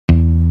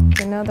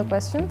know the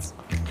questions?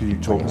 Can you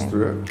talk us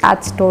through it?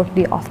 That's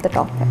totally off the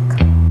topic.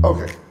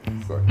 Okay,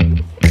 sorry.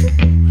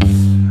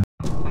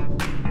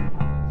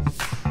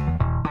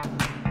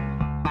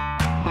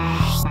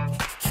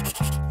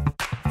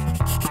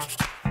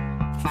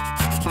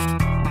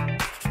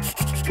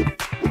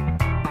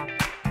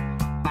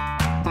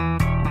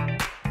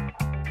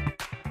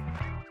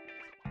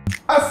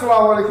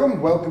 Assalamu alaikum,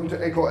 welcome to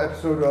Iqra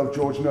episode of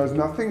George Knows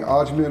Nothing.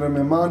 Aaj mera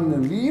mehman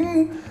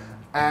Naween,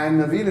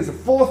 and Naween is a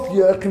fourth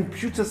year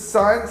computer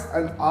science,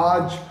 and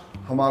aaj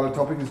hamara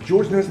topic is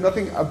George knows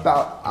nothing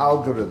about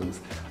algorithms.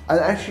 And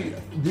actually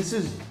this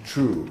is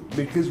true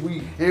because we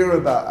hear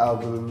about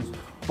algorithms.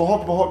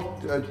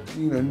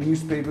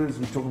 Newspapers,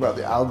 we talk about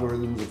the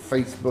algorithms of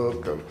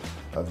Facebook,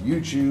 of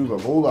YouTube,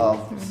 of all our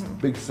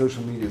big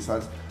social media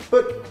sites.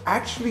 But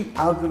actually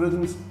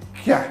algorithms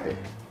kya hai?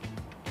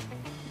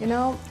 You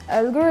know,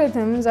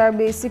 algorithms are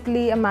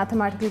basically a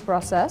mathematical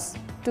process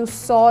to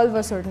solve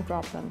a certain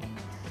problem.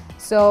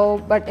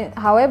 So,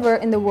 however,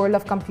 in the world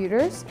of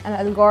computers, an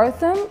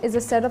algorithm is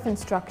a set of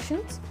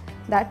instructions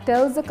that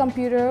tells the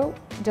computer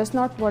just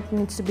not what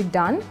needs to be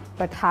done,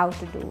 but how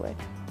to do it.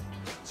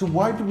 So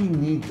why do we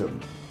need them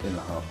in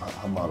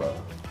Hamara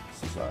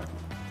society?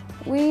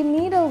 We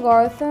need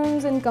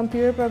algorithms in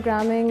computer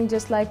programming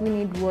just like we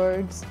need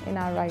words in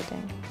our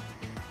writing.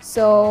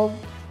 So,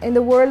 in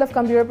the world of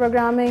computer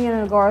programming, an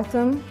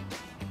algorithm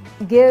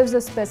gives a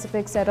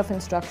specific set of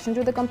instructions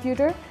to the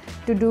computer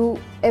to do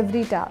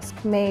every task.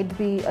 May it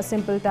be a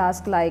simple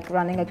task like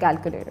running a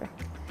calculator.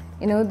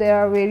 You know, there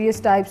are various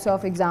types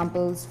of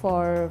examples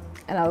for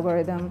an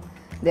algorithm.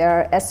 There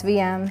are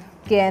SVM,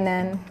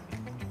 KNN.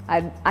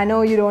 I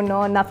know you don't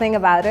know nothing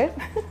about it,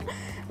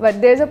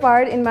 but there's a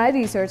part in my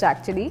research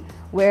actually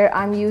where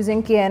I'm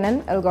using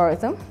KNN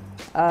algorithm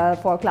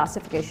for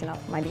classification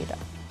of my data.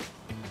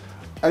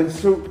 And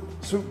so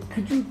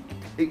could you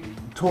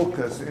talk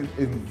us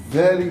in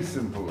very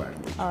simple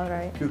language? All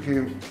right.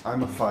 Okay,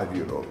 I'm a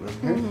 5-year-old,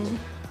 okay?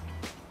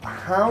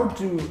 How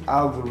do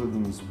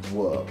algorithms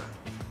work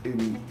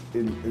in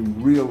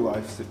real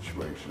life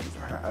situations?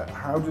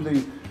 How do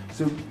they,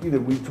 so, you know,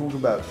 we talk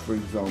about, for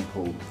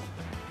example,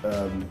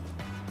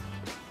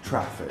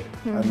 traffic,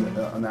 and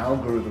an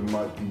algorithm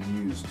might be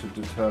used to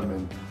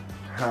determine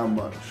how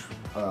much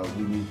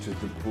we need to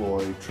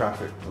deploy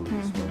traffic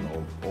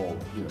policemen or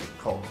you know,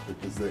 cops,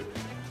 because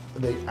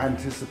they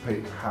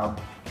anticipate how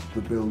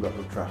the build-up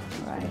of traffic is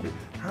going to be.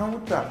 How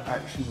would that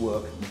actually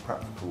work in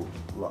practical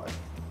life?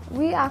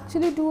 We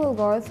actually do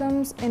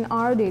algorithms in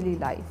our daily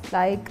life.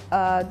 Like,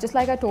 just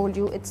like I told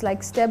you, it's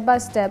like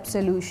step-by-step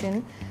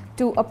solution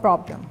to a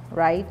problem,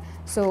 right?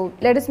 So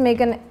let us make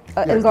an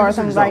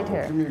algorithm right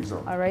here. Give me an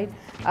example. All right.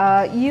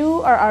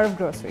 You are out of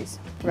groceries,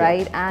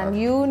 right? And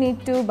you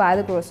need to buy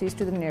the groceries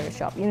to the nearest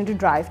shop. You need to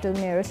drive to the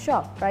nearest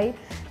shop, right?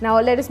 Now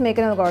let us make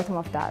an algorithm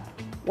of that.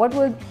 What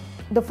will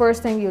the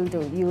first thing you'll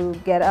do? You'll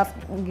get up,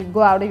 you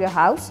go out of your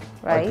house,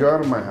 right? I go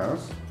out of my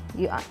house.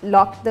 You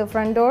lock the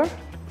front door.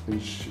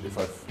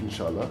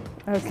 Inshallah.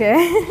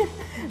 Okay.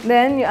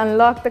 Then you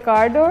unlock the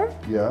car door.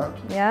 Yeah.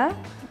 Yeah.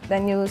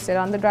 Then you sit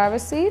on the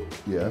driver's seat.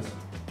 Yes.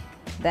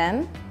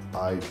 Then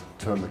I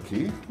turn the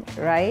key.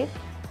 Right.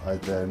 I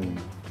then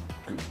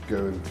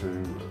go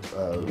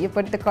into... you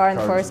put the car in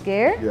first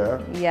gear. Yeah.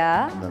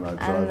 Yeah. And then I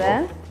drive And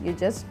then off. you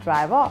just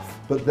drive off.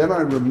 But then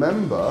I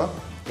remember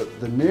that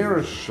the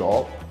nearest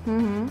shop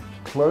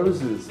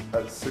closes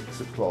at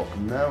 6 o'clock.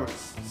 Now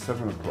it's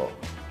 7 o'clock.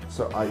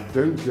 So I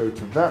don't go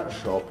to that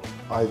shop.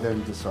 I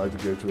then decide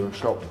to go to a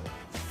shop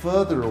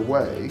further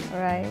away.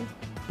 Right.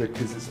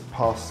 Because it's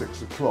past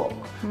 6 o'clock.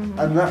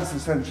 And that's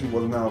essentially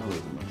what an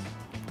algorithm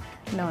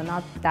is. No,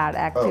 not that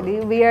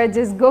actually. We are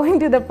just going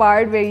to the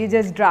part where you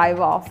just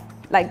drive off.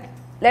 Like,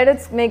 let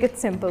us make it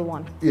simple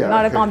one. Yeah,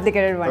 not a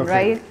complicated one,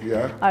 right?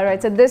 Yeah. All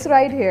right, so this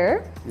right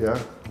here, Yeah.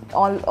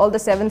 all the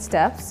 7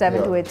 steps,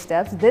 7 to 8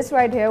 steps, this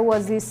right here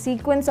was the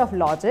sequence of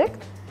logic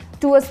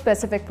to a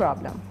specific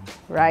problem,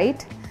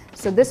 right?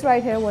 So this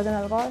right here was an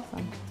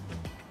algorithm.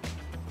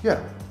 Yeah.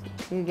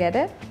 You get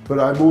it? But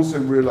I'm also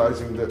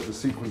realizing that the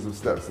sequence of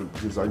steps,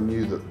 because I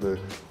knew that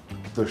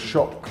the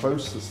shop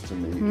closest to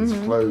me is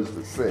closed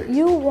at 6.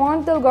 You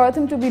want the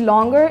algorithm to be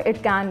longer,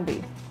 it can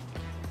be.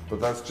 But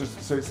that's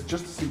just, so it's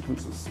just a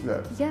sequence of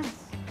steps. Yes.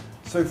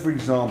 So for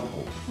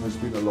example, there's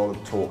been a lot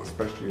of talk,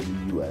 especially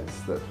in the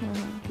US, that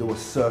there were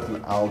certain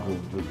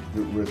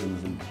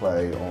algorithms in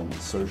play on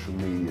social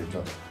media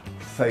to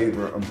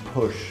favor and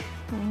push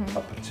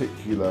a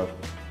particular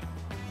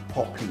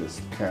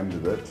populist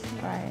candidate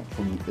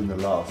in the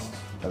last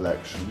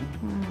election,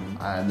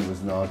 and there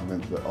was an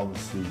argument that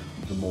obviously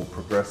the more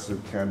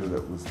progressive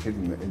candidate was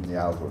hidden in the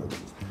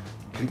algorithms.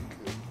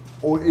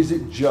 Or is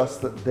it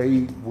just that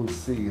they will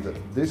see that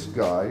this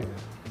guy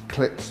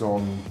clicks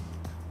on,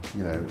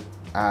 you know,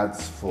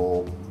 ads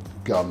for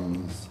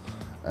guns,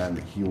 and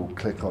he will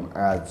click on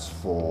ads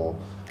for,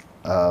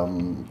 I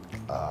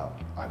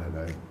don't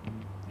know,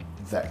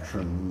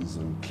 veterans,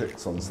 and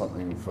clicks on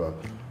something for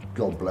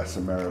God Bless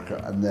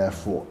America, and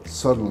therefore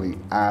suddenly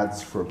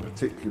ads for a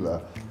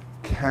particular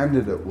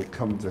candidate will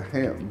come to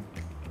him,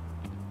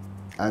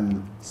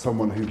 and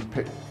someone who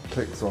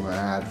clicks on an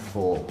ad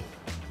for,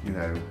 you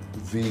know,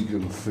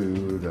 vegan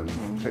food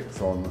and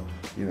clicks on,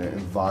 you know,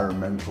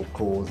 environmental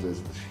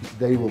causes,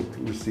 they will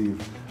receive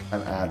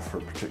an ad for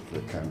a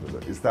particular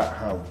candidate. Is that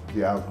how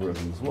the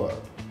algorithms work?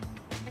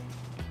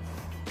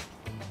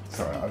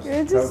 Sorry,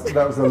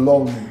 that was a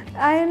long...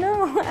 I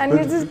know, and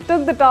you just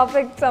took the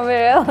topic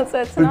somewhere else.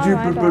 It's not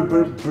my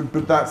topic.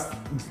 But that's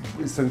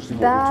essentially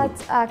what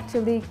That's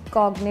actually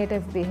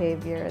cognitive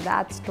behavior.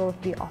 That's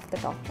totally off the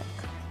topic.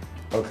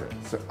 Okay,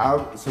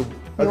 okay.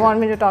 You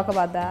want me to talk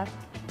about that?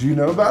 Do you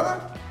know about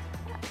that?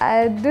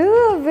 I do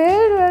a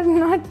bit, but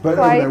not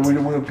quite. No, we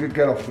want to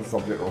get off the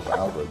subject of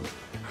algorithms.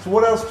 So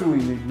what else do we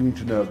need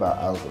to know about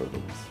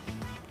algorithms?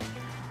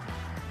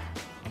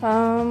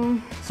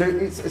 So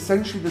it's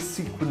essentially the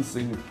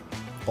sequencing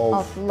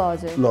of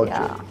logic.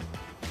 Yeah.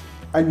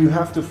 And you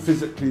have to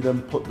physically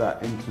then put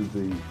that into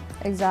the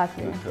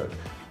Exactly. code.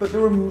 But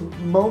there are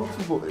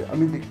multiple, I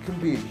mean, it can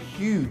be a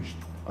huge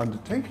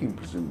undertaking,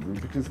 presumably,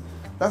 because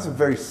that's a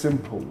very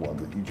simple one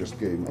that you just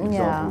gave an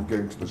example of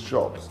going to the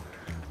shops.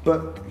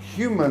 But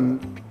there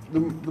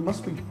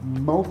must be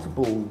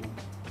multiple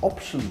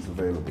options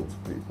available to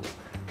people.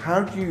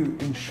 How do you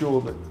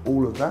ensure that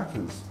all of that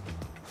is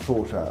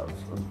thought out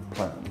and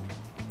planned?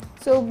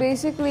 So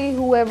basically,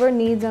 whoever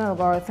needs an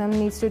algorithm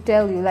needs to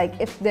tell you, like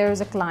if there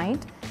is a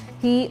client,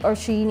 he or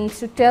she needs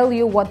to tell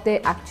you what they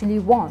actually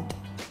want,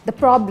 the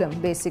problem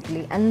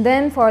basically. And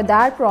then for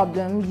that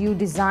problem, you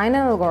design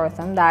an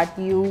algorithm that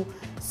you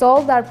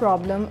solve that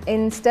problem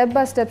in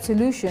step-by-step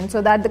solution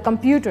so that the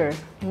computer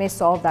may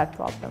solve that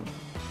problem.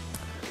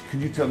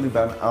 Can you tell me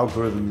about an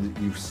algorithm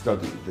that you've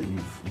studied,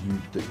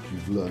 that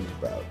you've learned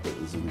about, that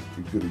is a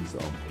good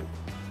example?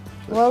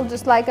 Well,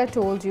 just like I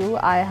told you,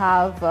 I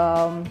have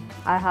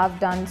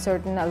done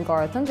certain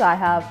algorithms. I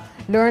have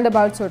learned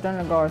about certain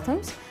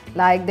algorithms.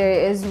 Like there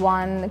is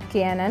one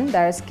KNN,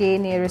 that is K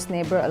nearest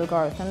neighbor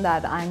algorithm,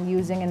 that I'm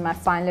using in my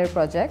final year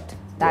project.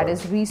 That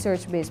is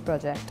research-based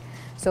project.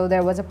 So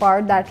there was a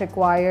part that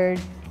required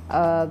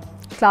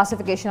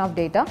classification of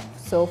data.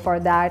 So for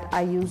that,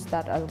 I used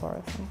that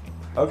algorithm.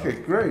 Okay,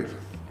 great.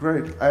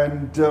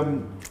 And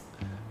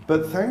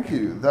but thank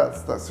you.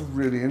 That's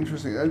really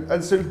interesting.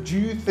 And so, do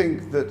you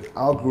think that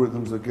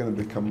algorithms are going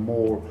to become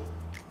more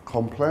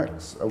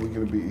complex? Are we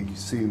going to be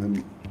seeing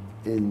them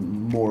in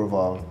more of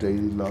our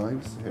daily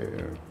lives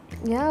here?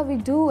 Yeah, we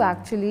do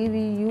actually. We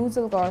use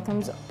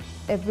algorithms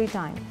every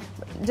time.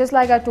 Just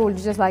like I told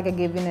you, just like I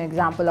gave you an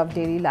example of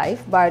daily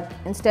life. But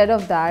instead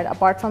of that,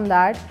 apart from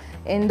that,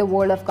 in the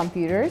world of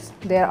computers,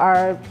 there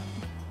are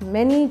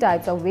many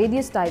types of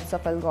various types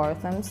of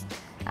algorithms,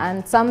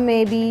 and some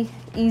may be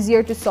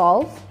easier to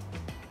solve.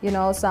 You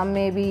know, some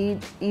may be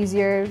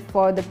easier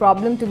for the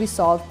problem to be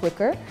solved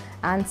quicker,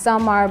 and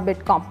some are a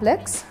bit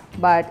complex,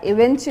 but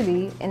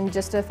eventually in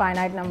just a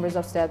finite numbers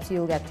of steps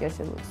you'll get your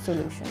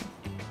solution.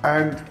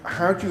 And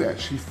how do you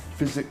actually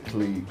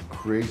physically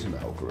create an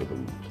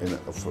algorithm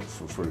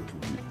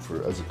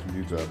as a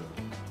computer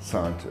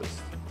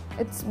scientist?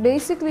 It's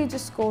basically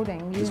just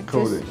coding. Just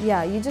coding?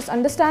 You just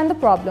understand the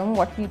problem,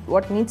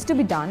 what needs to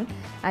be done,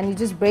 and you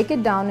just break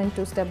it down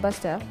into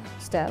step-by-step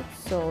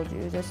steps, so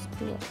you just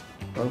do it.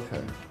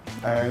 Okay,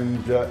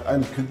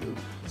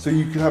 so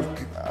you can have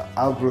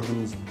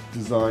algorithms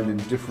designed in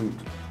different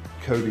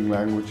coding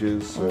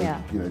languages, so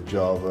you know,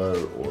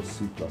 Java or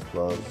C++.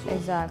 Or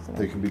exactly.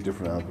 They can be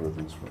different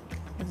algorithms for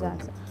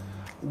exactly.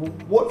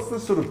 What's the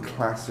sort of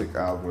classic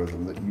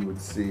algorithm that you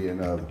would see in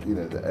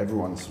that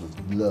everyone sort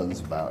of learns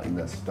about in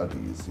their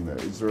studies? You know,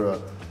 is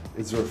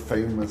there a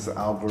famous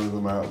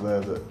algorithm out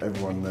there that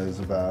everyone knows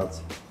about?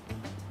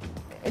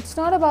 It's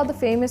not about the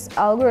famous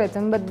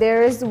algorithm, but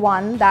there is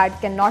one that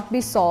cannot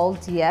be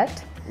solved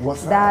yet.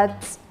 What's that?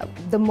 That's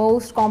the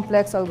most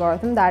complex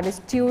algorithm, that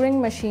is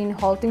Turing machine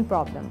halting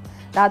problem.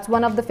 That's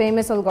one of the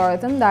famous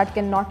algorithms that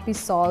cannot be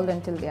solved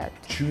until yet.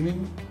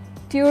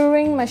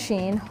 Turing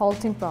machine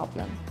halting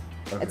problem.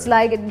 Okay. It's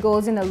like it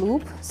goes in a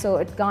loop, so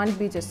it can't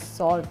be just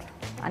solved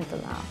until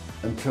now.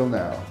 Until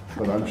now,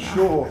 but I'm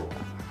sure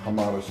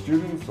Hamada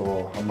students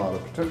or Hamada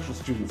potential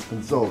students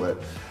can solve it.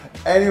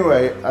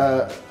 Anyway,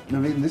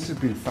 Naween, this has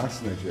been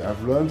fascinating.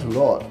 I've learned a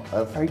lot.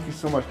 Thank you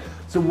so much.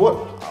 So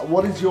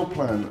what is your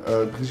plan?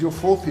 Because you're a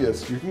fourth year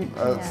student,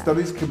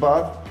 studies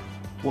kebab.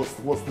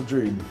 What's the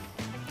dream?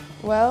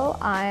 Well,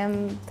 I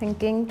am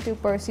thinking to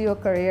pursue a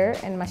career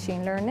in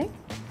machine learning.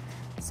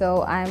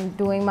 So I'm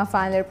doing my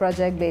final year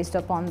project based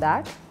upon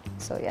that.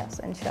 So yes,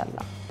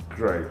 inshallah.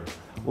 Great.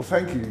 Well,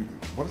 thank you.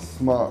 What a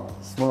smart,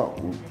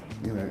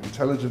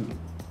 intelligent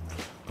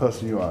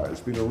person you are.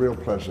 It's been a real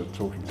pleasure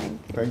talking to you.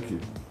 Thank you.